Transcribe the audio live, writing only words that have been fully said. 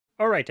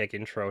Alright, take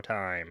intro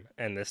time,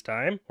 and this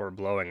time, we're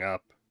blowing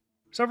up.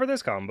 So for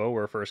this combo,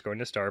 we're first going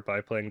to start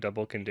by playing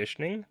double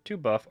conditioning to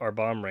buff our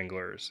Bomb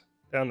Wranglers.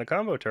 Then on the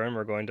combo turn,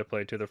 we're going to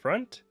play to the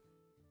front,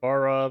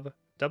 Barov,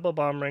 double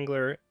Bomb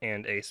Wrangler,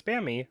 and a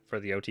Spammy for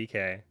the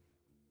OTK.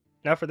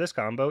 Now for this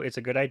combo, it's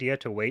a good idea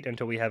to wait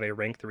until we have a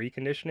rank 3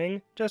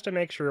 conditioning, just to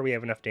make sure we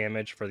have enough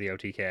damage for the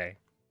OTK.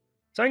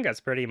 So I think that's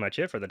pretty much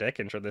it for the deck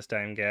intro this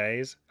time,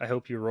 guys. I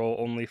hope you roll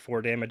only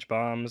 4 damage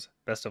bombs,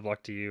 best of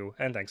luck to you,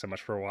 and thanks so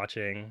much for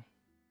watching.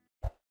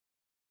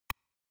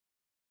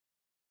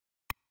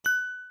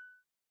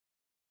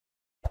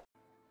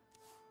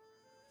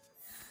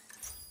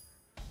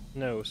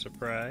 No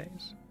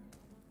surprise.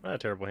 Not a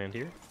terrible hand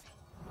here.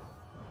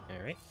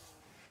 Alright.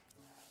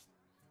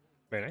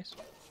 Very nice.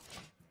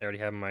 I already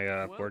have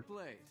my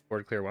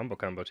board clear wombo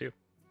combo too.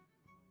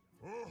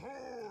 Ahoy,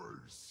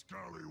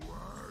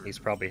 scallywag! He's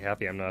probably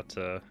happy I'm not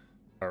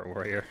Heart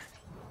Warrior.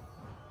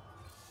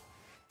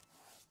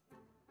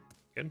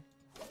 Good.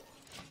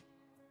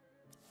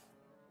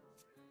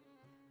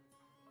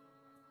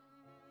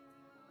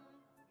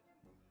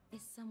 Is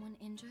someone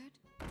injured?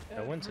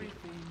 No one's injured.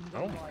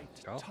 Oh my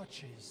god.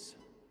 Touches.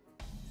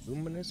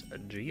 Luminous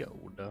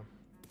Geode.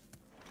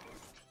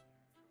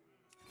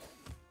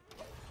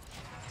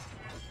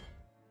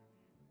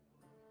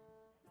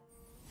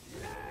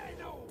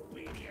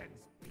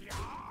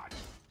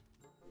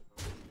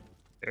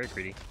 Very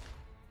greedy.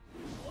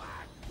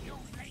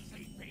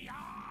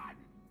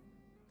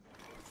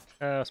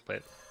 Let's play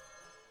it.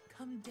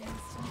 Come dance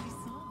to my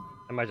song.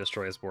 I might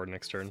destroy his board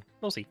next turn.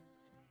 We'll see.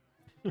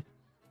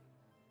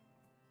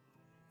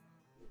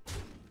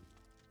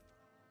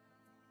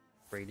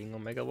 Raiding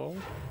Omega Wall.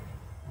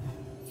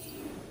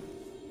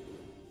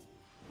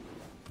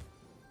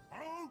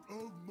 Out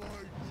of my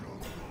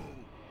jungle!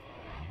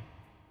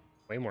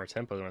 Way more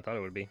tempo than I thought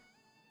it would be.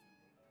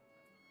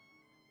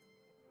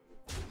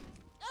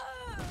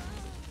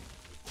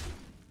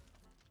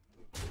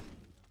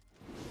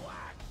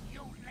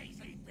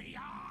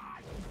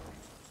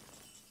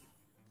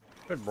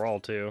 Good brawl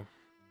too.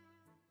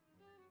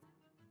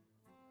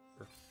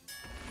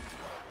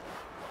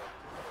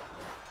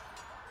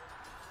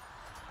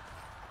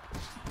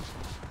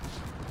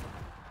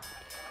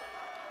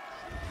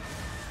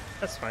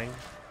 That's fine.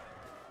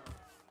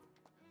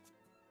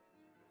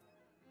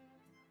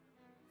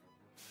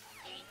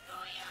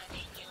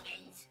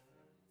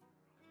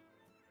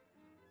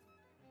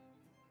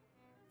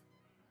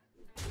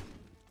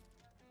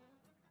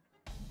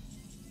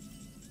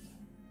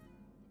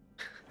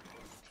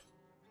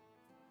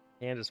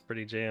 And it's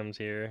pretty jammed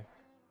here.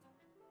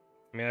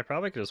 I mean, I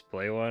probably could just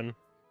play one.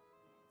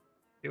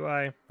 Do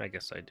I? I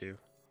guess I do.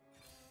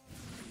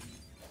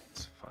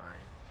 It's fine.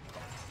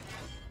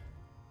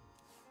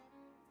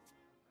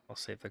 I'll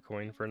save the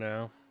coin for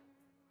now.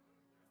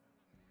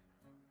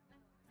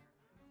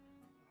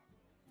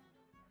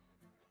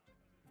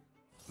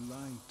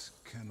 Light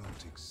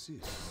cannot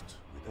exist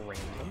without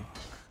Random.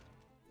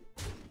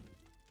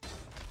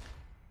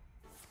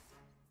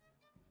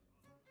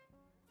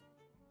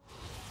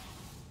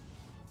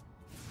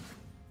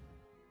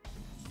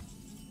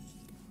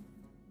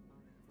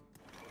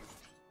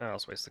 I'll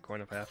just waste the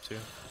coin if I have to.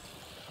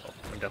 Well,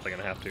 I'm definitely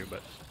gonna have to,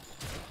 but...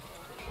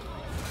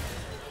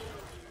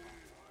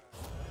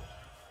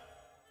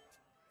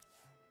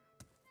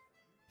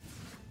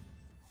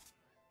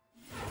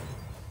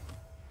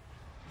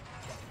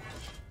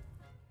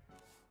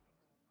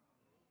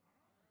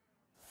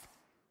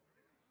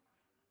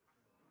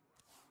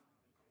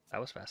 That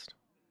was fast.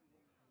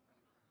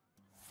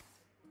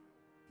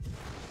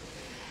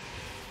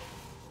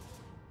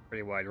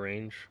 Pretty wide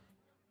range.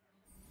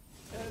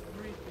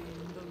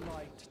 Everything the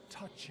light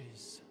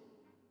touches.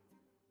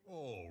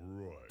 All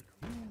right,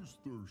 who's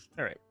thirsty?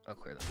 Alright, I'll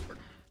clear that board.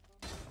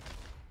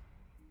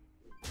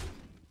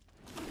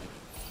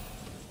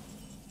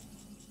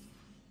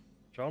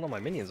 Drawing all my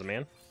minions,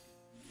 man.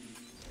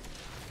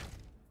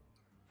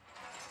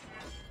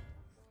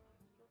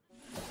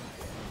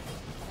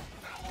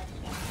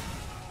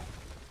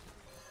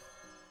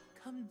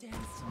 Come dance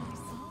to my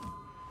song.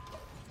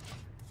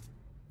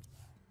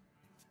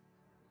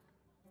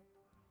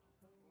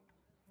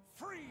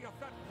 Free of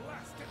that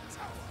blasted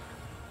tower.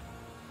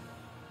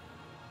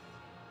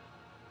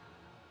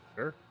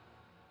 Sure.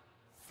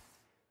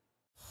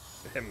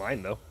 It hit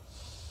mine, though.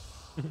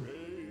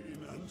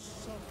 Pain and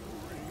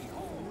suffering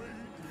await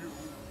you.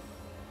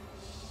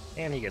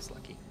 And he gets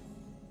lucky.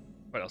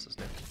 What else is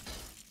new?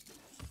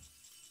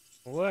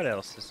 What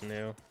else is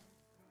new?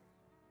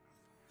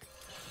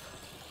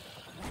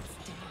 Let's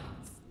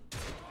dance.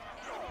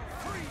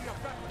 Free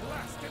of that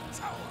blasted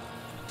tower.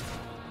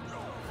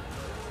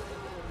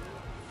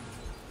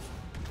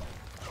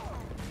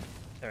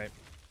 Alright.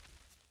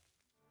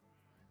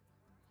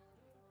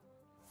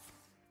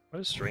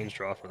 What a strange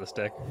draw for this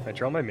deck. I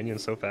draw my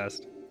minions so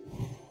fast.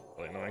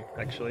 Really annoying,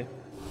 actually.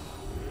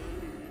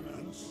 Pain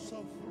and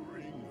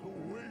suffering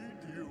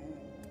await you.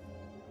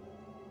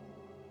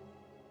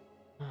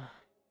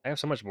 I have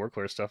so much board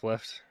clear stuff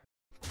left.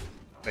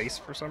 Face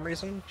for some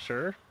reason?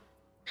 Sure.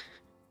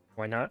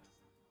 Why not?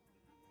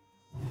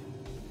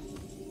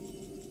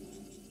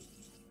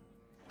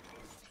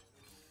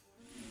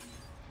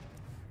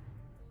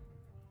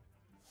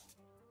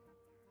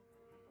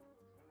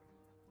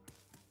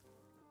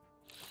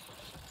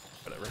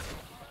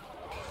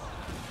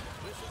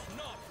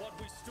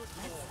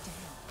 Let's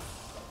dance.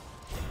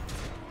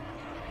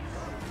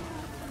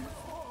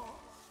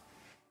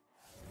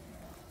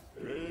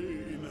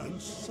 Pain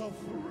and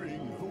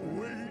suffering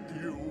await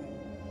you.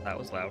 That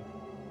was loud.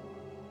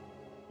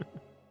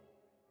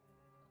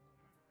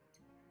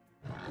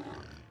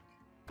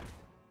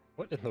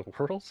 What in the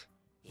world?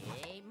 It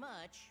ain't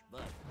much,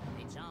 but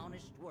it's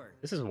honest work.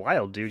 This is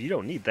wild, dude. You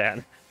don't need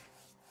that.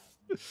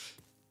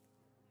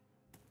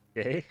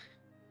 Okay.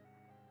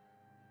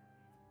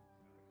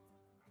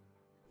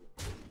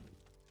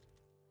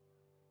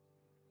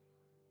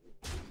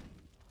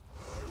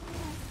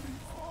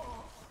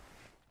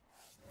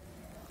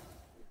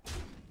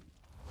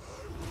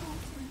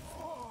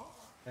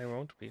 I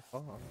won't be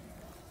far.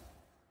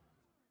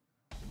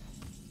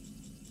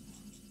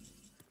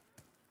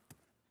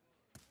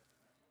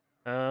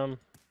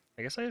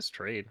 I guess I just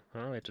trade. I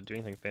don't really have to do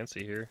anything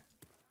fancy here.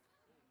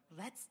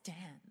 Let's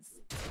dance.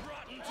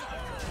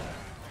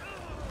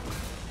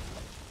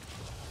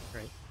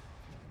 Right.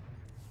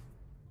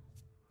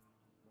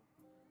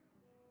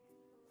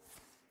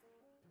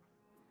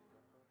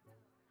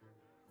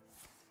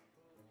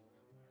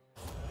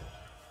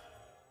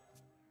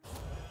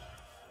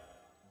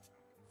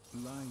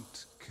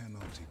 Light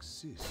cannot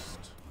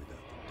exist without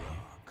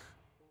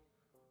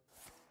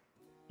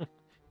the dark.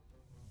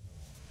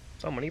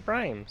 So many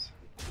primes.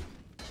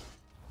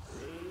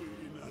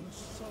 Pain and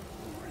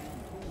suffering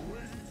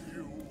await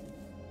you.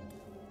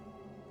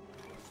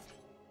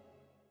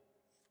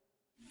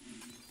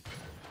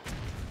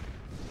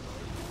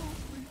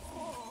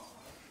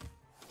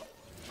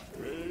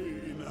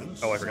 Pain and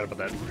Oh, I forgot about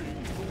that.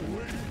 suffering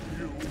await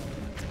you.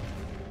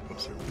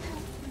 Oops.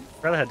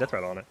 Rather had Death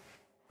Rattle on it.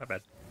 My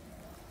bad.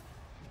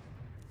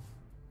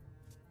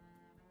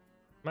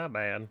 My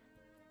bad.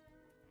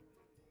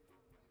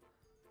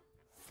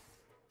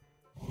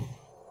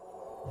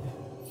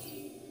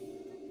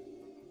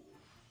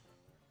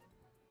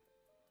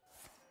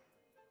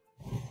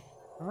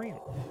 Alright.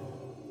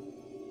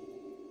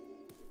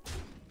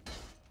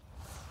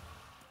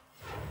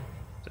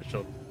 So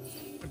she'll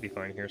be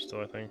fine here still,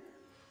 I think.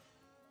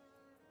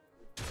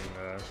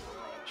 And,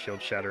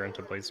 shield shatter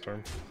into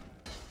Bladestorm.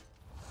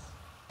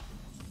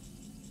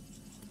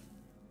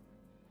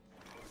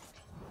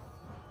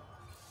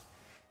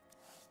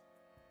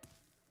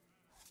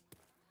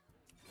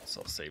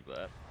 So I'll save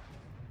that.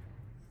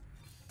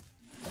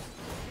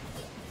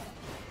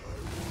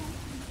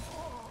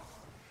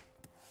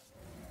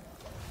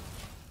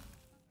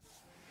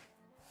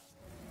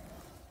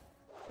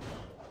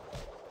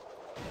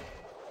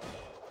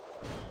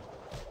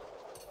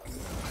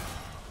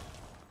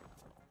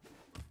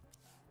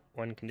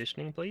 One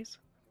conditioning, please.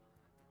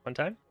 One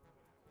time.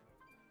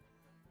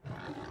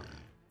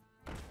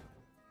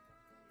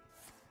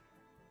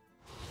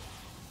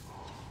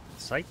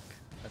 Psych.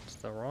 That's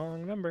the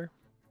wrong number.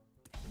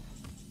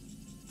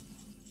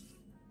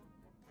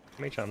 How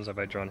many times have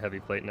I drawn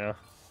heavy plate now?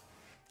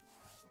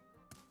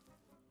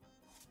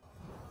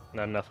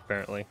 Not enough,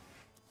 apparently.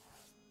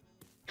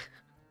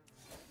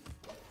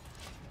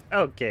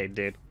 Okay,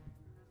 dude.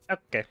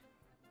 Okay.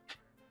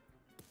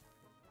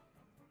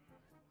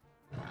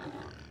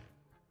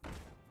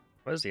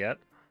 What is he at?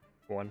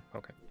 1.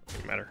 Okay.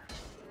 Doesn't matter.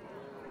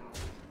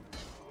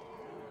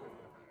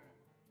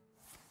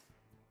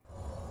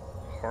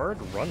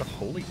 Hard Run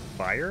Holy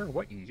Fire?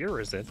 What year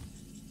is it?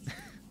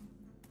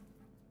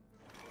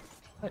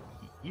 What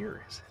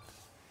year is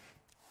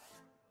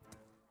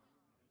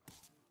it?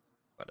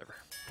 Whatever.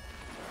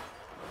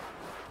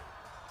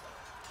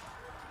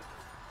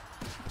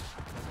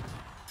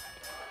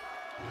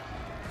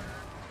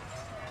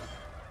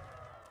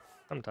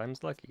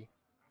 Sometimes lucky.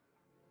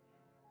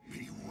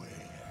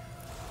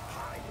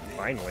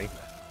 Finally.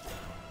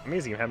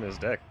 Amazing having his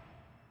deck.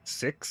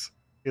 6?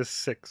 He has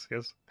 6,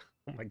 yes.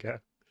 Oh my god.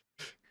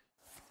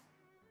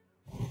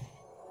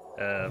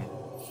 Oh,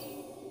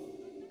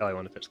 I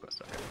want to finish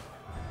quest. Okay.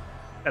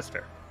 That's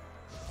fair.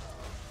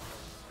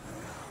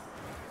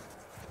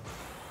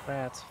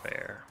 That's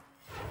fair.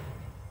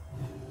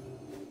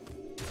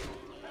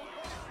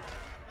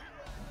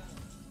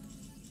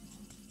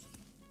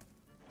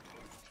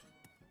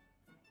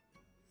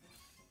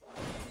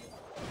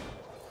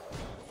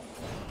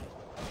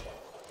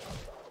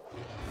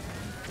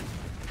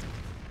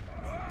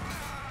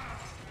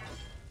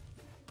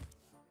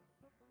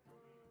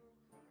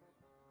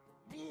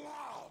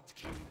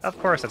 Of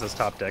course it's his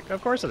top deck.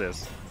 Of course it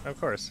is. Of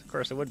course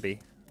it would be.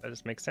 That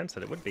just makes sense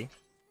that it would be.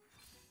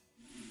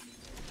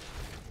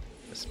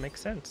 This makes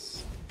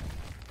sense.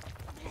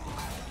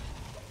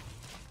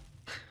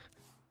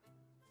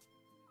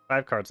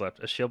 5 cards left.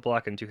 A shield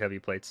block and 2 heavy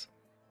plates.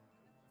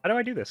 How do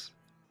I do this?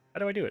 How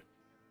do I do it?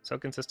 So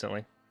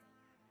consistently.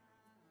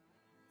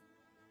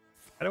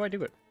 How do I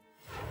do it?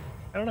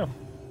 I don't know.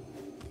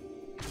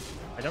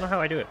 I don't know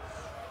how I do it.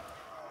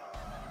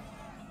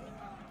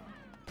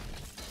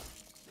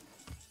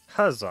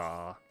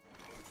 Huzzah.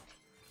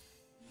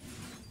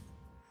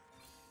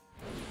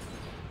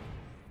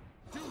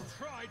 Do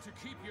try to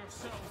keep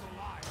yourselves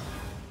alive.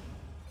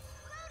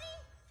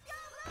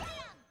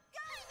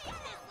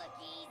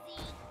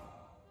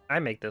 I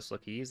make this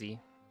look easy.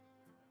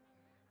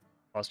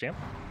 Pause jam.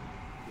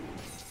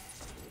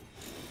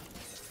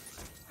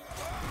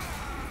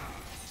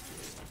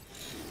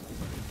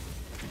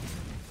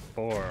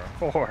 Four.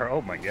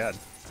 Oh my god.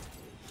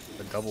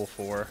 The double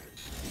 4.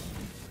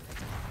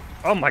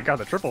 Oh my god,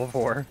 the triple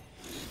 4.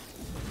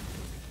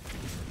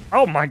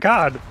 Oh my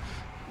god!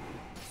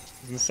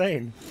 It's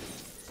insane.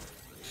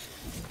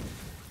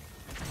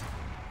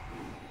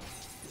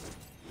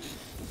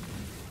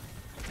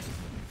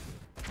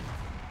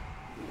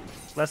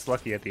 Less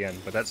lucky at the end,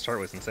 but that start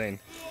was insane.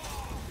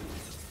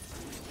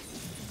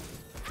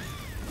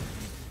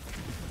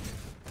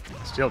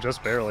 Still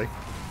just barely.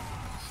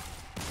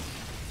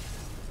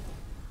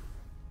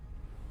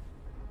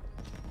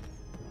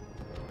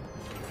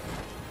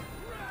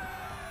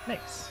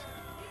 Nice.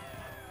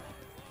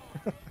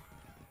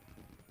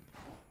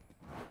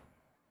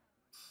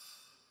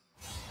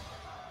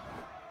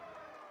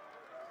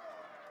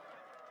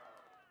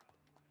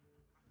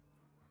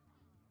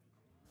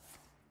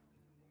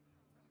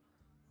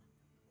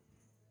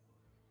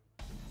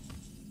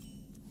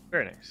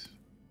 Very nice.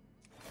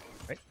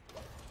 Right.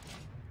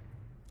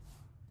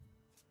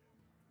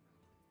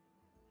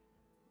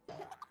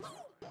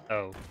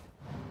 Oh,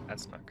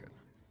 that's not good.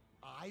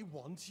 I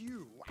want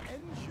you,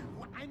 and you,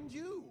 and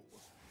you.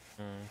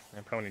 I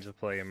probably need to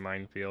play a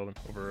Minefield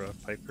over a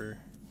Piper.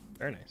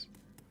 Very nice.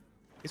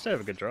 At least I have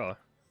a good draw.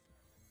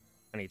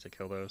 I need to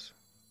kill those.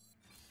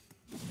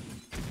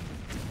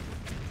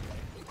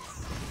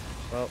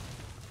 Well,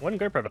 one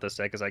great part about this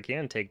deck is I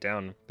can take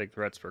down big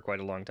threats for quite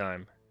a long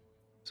time.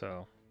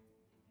 So,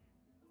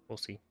 we'll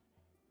see.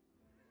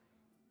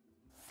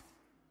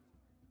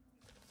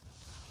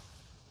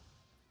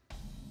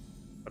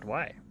 But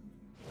why?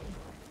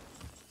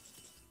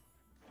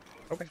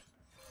 Okay.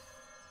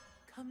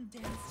 Come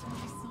dance to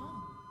my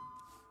song.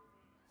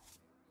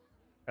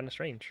 Kinda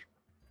strange.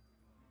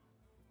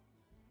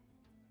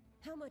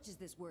 How much is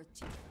this worth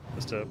to you?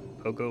 Just a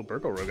Pogo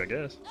Burgle Rogue, I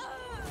guess.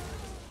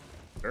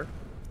 Sure.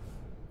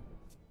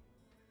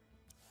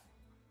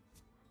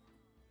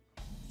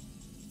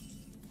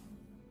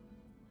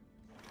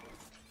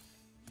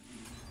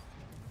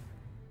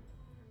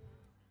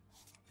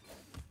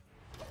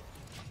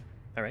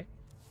 Alright.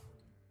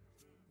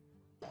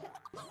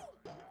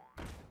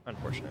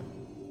 Unfortunate.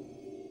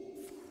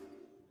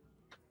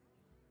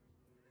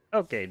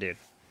 Okay, dude.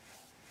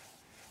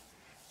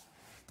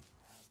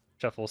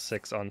 Shuffle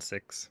 6 on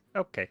 6.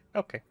 Okay,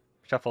 okay.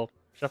 Shuffle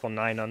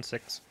 9 on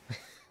 6.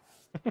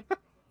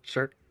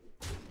 Sure.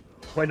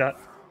 Why not?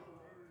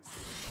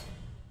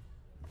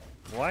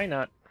 Why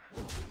not?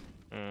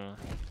 Do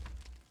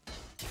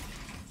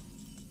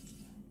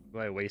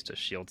I waste a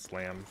shield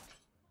slam?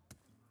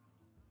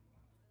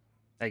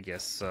 I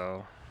guess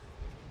so.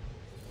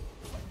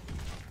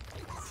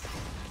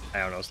 I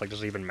don't know, it's like,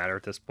 does it even matter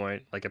at this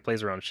point? Like, it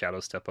plays around Shadow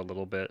Step a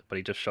little bit, but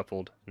he just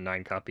shuffled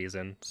 9 copies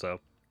in, so...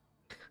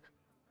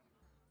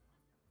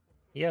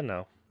 yeah,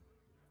 no.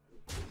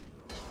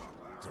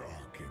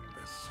 Dark in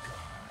the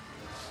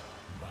skies,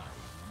 my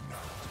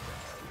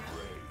nightmare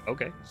reigns.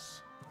 Okay.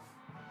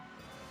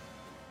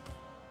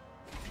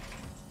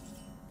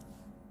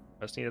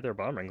 I just need another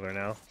Bomb Wrangler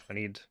now. I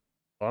need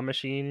Claw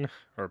Machine,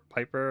 or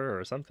Piper,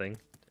 or something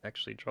to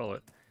actually troll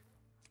it.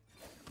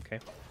 Okay.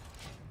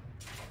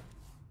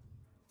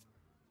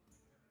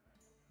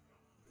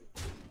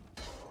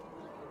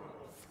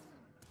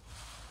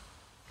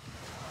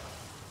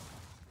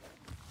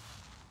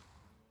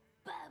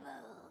 Try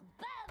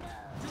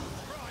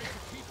to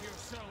keep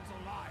yourselves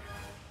alive.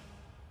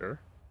 Sure.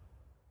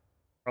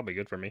 Probably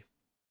good for me.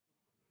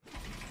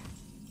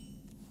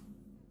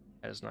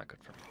 That is not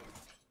good for me.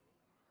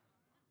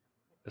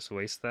 Just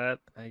waste that,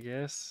 I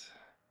guess.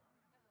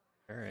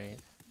 Alright.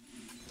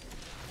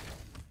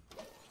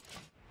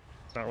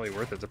 It's not really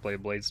worth it to play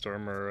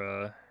Bladestorm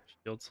or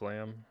Shield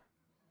Slam.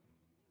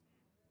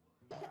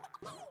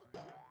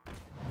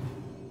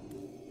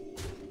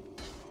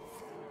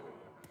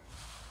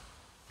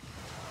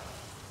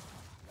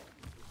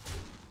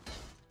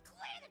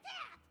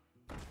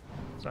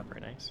 It's not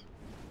very nice.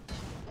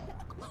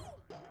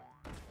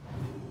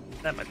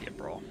 That might be a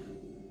brawl.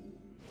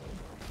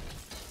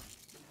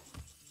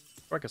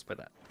 Or I guess play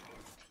that.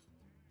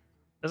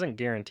 Doesn't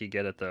guarantee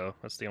get it though,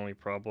 that's the only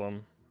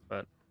problem.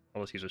 But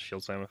I'll just use a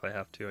shield slam if I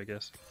have to, I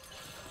guess.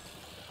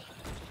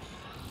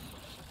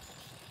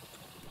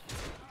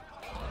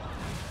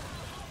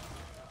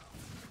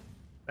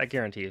 That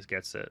guarantees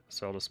gets it,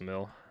 so I'll just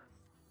mill.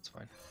 It's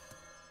fine.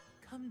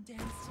 Come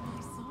dance to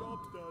my song.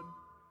 Job done.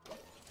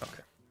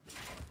 Okay.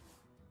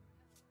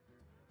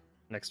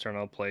 Next turn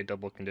I'll play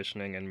double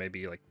conditioning and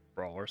maybe like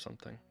brawl or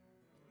something.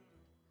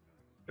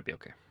 It'd be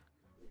okay.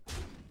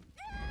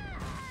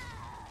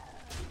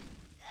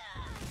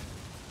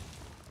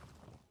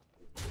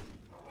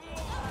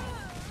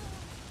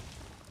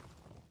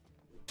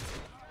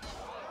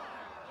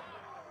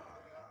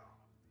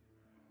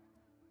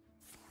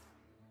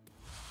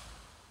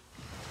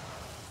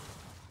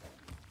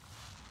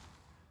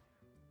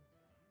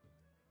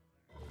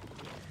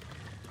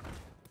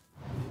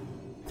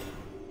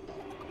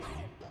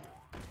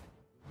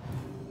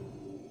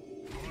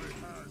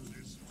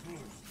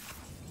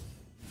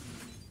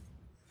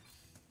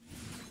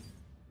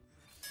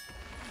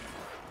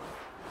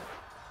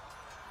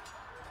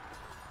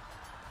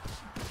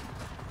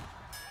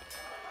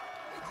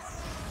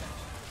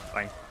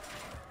 Fine.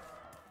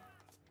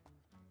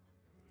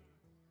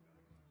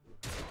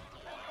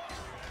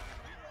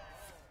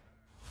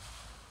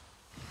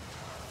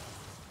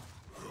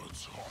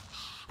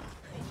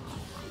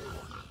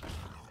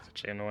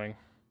 Such annoying.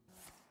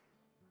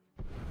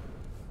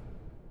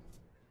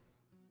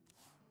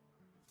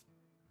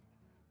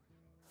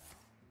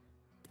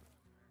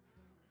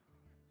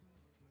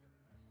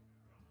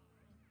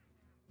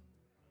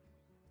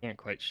 Can't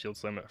quite shield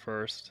slam at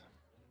first.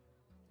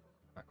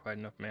 Not quite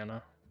enough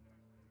mana.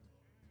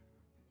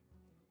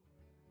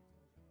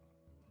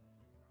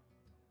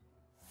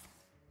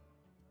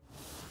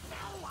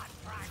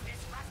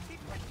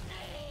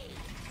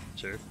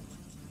 Sure.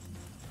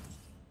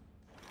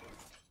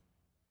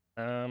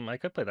 I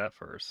could play that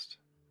first.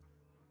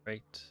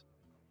 Right.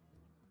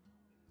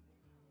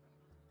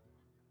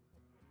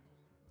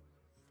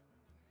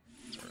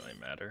 Doesn't really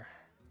matter.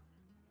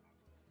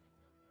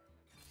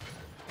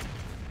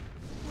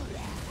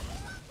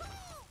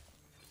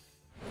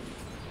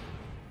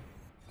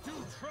 Do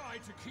try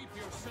to keep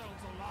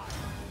yourselves alive.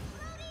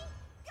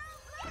 Go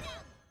get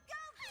him! Go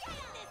get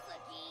him! This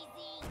look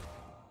easy.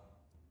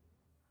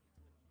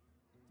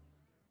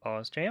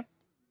 Pause champ.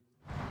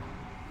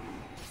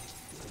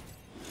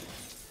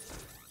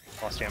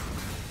 Pause champ.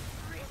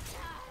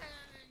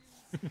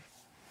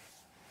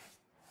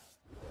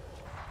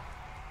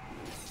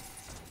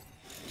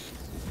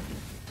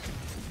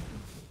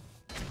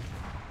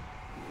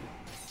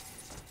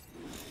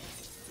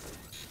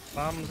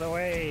 Bombs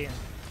away!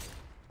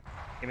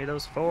 Give me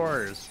those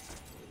 4s!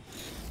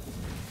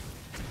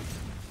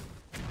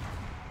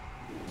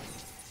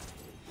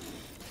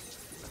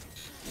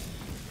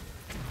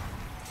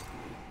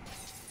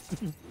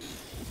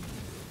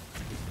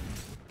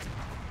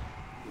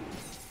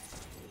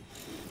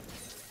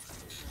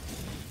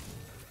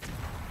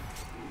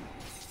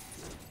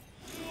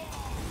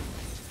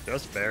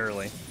 Just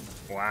barely.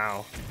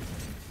 Wow.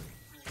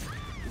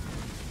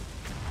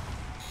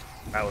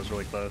 That was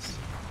really close.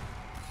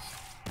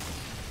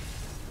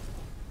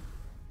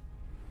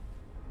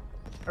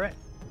 Alright.